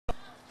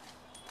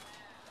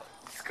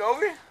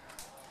Kobe?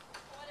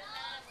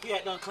 He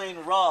had done claimed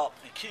to rob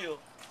and kill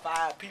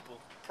 5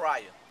 people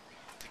prior.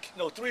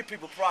 No, 3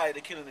 people prior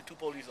to killing the 2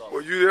 police officers.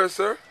 Were you there,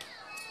 sir?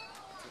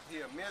 He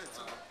admitted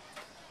to it.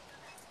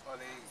 Or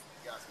they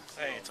got some.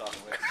 I ain't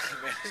talking about this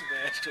man. This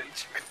man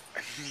straight.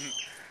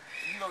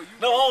 You know,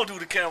 No, I don't do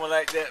the camera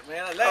like that,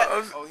 man. I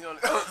laugh. oh, he on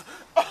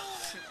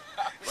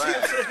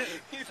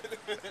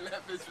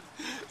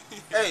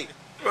Hey,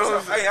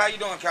 hey, how you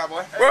doing,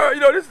 cowboy? Well,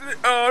 you know, this is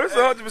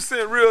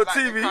 100% real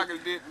TV.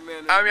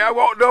 I mean, I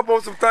walked up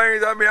on some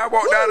things. I mean, I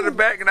walked out of the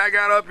back and I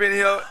got up in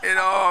here and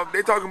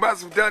they talking about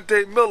some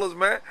Dante Millers,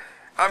 man.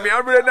 I mean,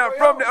 I'm really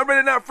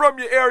not from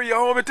your area,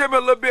 homie. Tell me a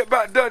little bit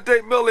about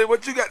Dante Miller and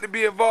what you got to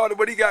be involved in,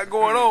 what he got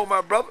going on,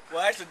 my brother.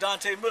 Well, actually,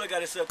 Dante Miller got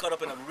himself caught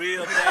up in a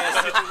real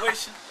bad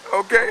situation.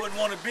 Okay. I wouldn't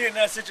want to be in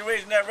that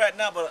situation right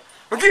now, but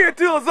get it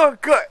to us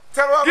uncut.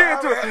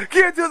 Get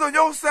it to us on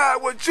your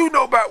side what you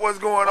know about what's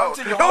going on.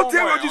 Don't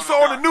tell me what you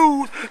saw on the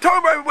news. Tell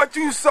me about what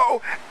you saw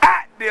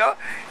out there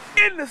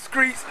in the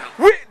streets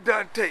with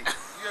Dante.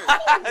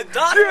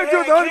 Dante had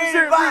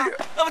came by.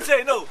 I'm gonna tell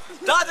you, no.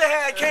 Dante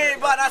had came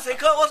by and I said,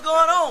 "Cut, what's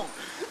going on?"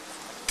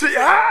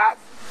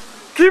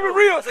 Keep it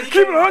real. Keep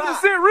it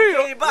 100%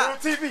 real. He came by.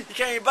 TV. He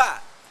came by.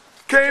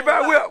 Came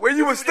by where? Where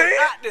you was staying?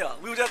 Out there.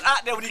 We were just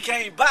out there when he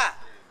came by.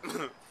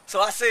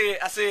 So I said,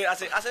 Dante,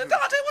 what's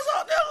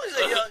up,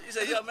 dude? He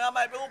said, yeah, man, I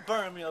might be able to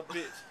burn me a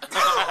bitch.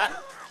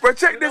 But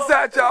check this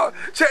out, y'all.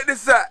 Check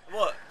this out.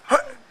 What?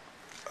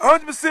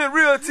 100%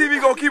 real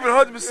TV gonna keep it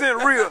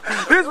 100% real.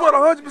 This is what a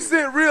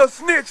 100% real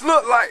snitch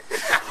look like.